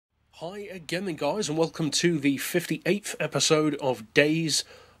Hi again then guys, and welcome to the 58th episode of Days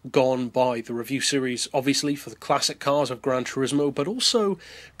Gone By, the review series obviously for the classic cars of Gran Turismo, but also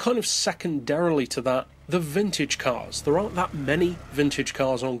kind of secondarily to that, the vintage cars. There aren't that many vintage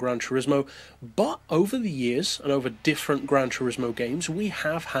cars on Gran Turismo, but over the years and over different Gran Turismo games we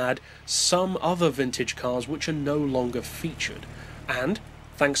have had some other vintage cars which are no longer featured. And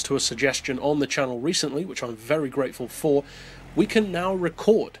thanks to a suggestion on the channel recently, which I'm very grateful for, we can now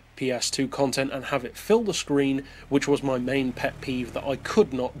record PS2 content and have it fill the screen, which was my main pet peeve that I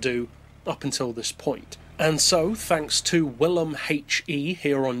could not do up until this point. And so, thanks to Willem HE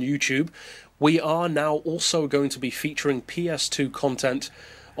here on YouTube, we are now also going to be featuring PS2 content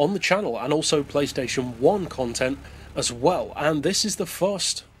on the channel, and also PlayStation 1 content as well. And this is the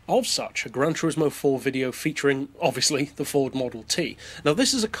first of such, a Gran Turismo 4 video featuring, obviously, the Ford Model T. Now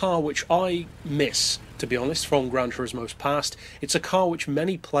this is a car which I miss, to be honest, from Gran Turismo's past. It's a car which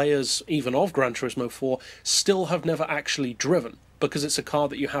many players, even of Gran Turismo 4, still have never actually driven, because it's a car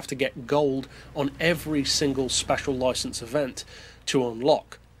that you have to get gold on every single special license event to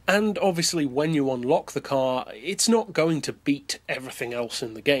unlock. And obviously when you unlock the car, it's not going to beat everything else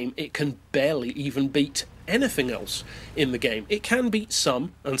in the game. It can barely even beat anything else in the game. It can beat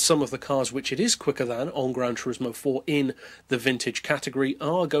some, and some of the cars which it is quicker than on Gran Turismo 4 in the vintage category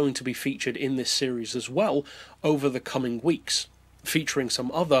are going to be featured in this series as well over the coming weeks, featuring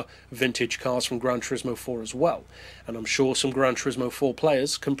some other vintage cars from Gran Turismo 4 as well. And I'm sure some Gran Turismo 4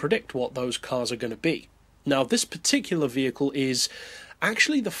 players can predict what those cars are going to be. Now this particular vehicle is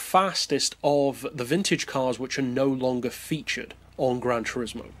actually the fastest of the vintage cars which are no longer featured on Gran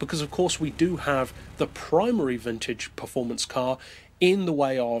Turismo, because of course we do have the primary vintage performance car in the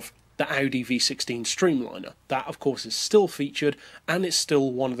way of the Audi V16 Streamliner. That of course is still featured, and it's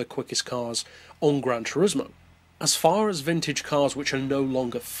still one of the quickest cars on Gran Turismo. As far as vintage cars which are no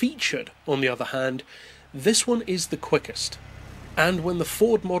longer featured, on the other hand, this one is the quickest. And when the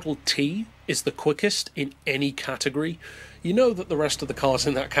Ford Model T is the quickest in any category, you know that the rest of the cars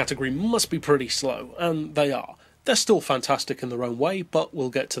in that category must be pretty slow, and they are. They're still fantastic in their own way, but we'll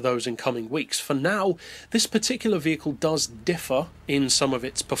get to those in coming weeks. For now, this particular vehicle does differ in some of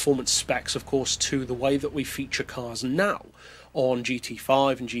its performance specs, of course, to the way that we feature cars now on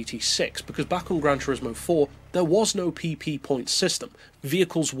GT5 and GT6, because back on Gran Turismo 4 there was no PP point system.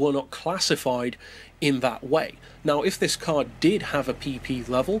 Vehicles were not classified in that way. Now if this car did have a PP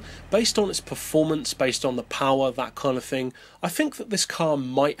level, based on its performance, based on the power, that kind of thing, I think that this car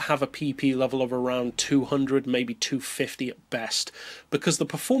might have a PP level of around 200, maybe 250 at best, because the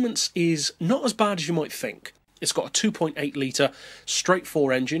performance is not as bad as you might think. It's got a 2.8 litre straight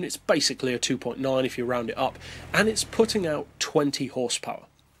 4 engine, it's basically a 2.9 if you round it up, and it's putting out 20 horsepower,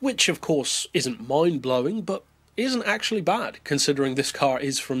 which of course isn't mind-blowing, but isn't actually bad, considering this car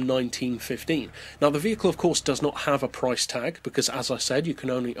is from 1915. Now the vehicle of course does not have a price tag, because as I said, you can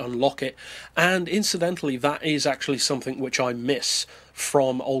only unlock it, and incidentally that is actually something which I miss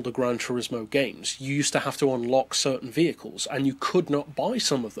from older Gran Turismo games. You used to have to unlock certain vehicles, and you could not buy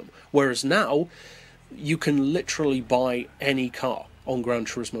some of them, whereas now you can literally buy any car on Gran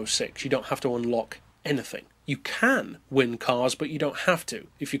Turismo 6. You don't have to unlock anything. You can win cars, but you don't have to.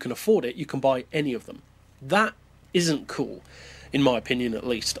 If you can afford it, you can buy any of them. That isn't cool, in my opinion at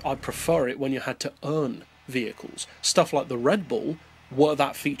least. I prefer it when you had to earn vehicles. Stuff like the Red Bull, were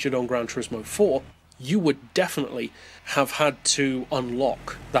that featured on Gran Turismo 4, you would definitely have had to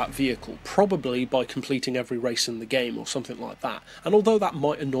unlock that vehicle, probably by completing every race in the game or something like that. And although that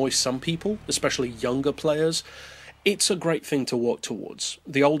might annoy some people, especially younger players, it's a great thing to work towards.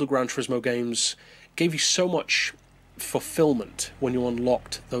 The older Gran Turismo games gave you so much fulfillment when you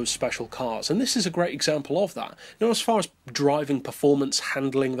unlocked those special cars, and this is a great example of that. Now as far as driving performance,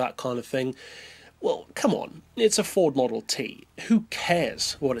 handling, that kind of thing, well, come on, it's a Ford Model T. Who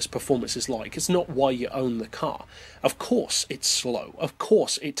cares what its performance is like? It's not why you own the car. Of course it's slow. Of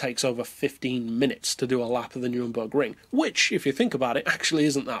course it takes over 15 minutes to do a lap of the Nürburgring Ring, which, if you think about it, actually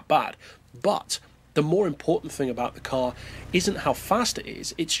isn't that bad. But the more important thing about the car isn't how fast it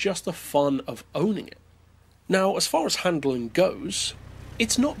is, it's just the fun of owning it. Now, as far as handling goes,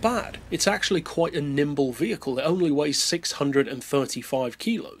 it's not bad. It's actually quite a nimble vehicle. It only weighs 635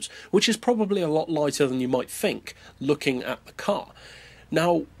 kilos, which is probably a lot lighter than you might think, looking at the car.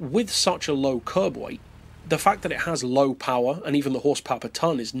 Now, with such a low curb weight, the fact that it has low power, and even the horsepower per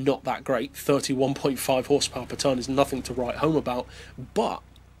tonne is not that great, 31.5 horsepower per tonne is nothing to write home about, but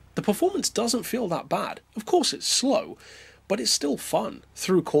the performance doesn't feel that bad. Of course it's slow, but it's still fun.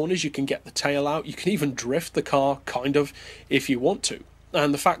 Through corners you can get the tail out, you can even drift the car, kind of, if you want to.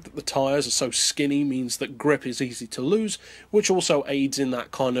 And the fact that the tyres are so skinny means that grip is easy to lose, which also aids in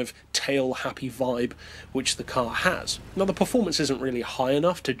that kind of tail-happy vibe which the car has. Now, the performance isn't really high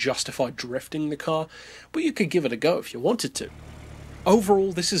enough to justify drifting the car, but you could give it a go if you wanted to.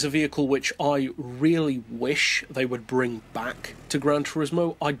 Overall, this is a vehicle which I really wish they would bring back to Gran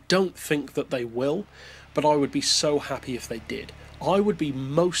Turismo. I don't think that they will, but I would be so happy if they did. I would be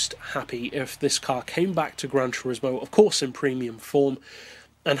most happy if this car came back to Gran Turismo, of course in premium form,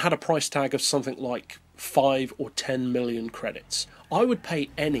 and had a price tag of something like 5 or 10 million credits. I would pay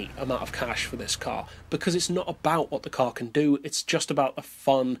any amount of cash for this car, because it's not about what the car can do, it's just about the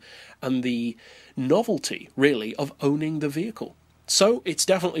fun and the novelty, really, of owning the vehicle. So it's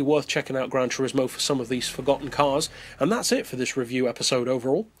definitely worth checking out Gran Turismo for some of these forgotten cars, and that's it for this review episode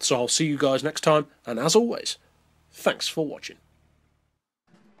overall. So I'll see you guys next time, and as always, thanks for watching.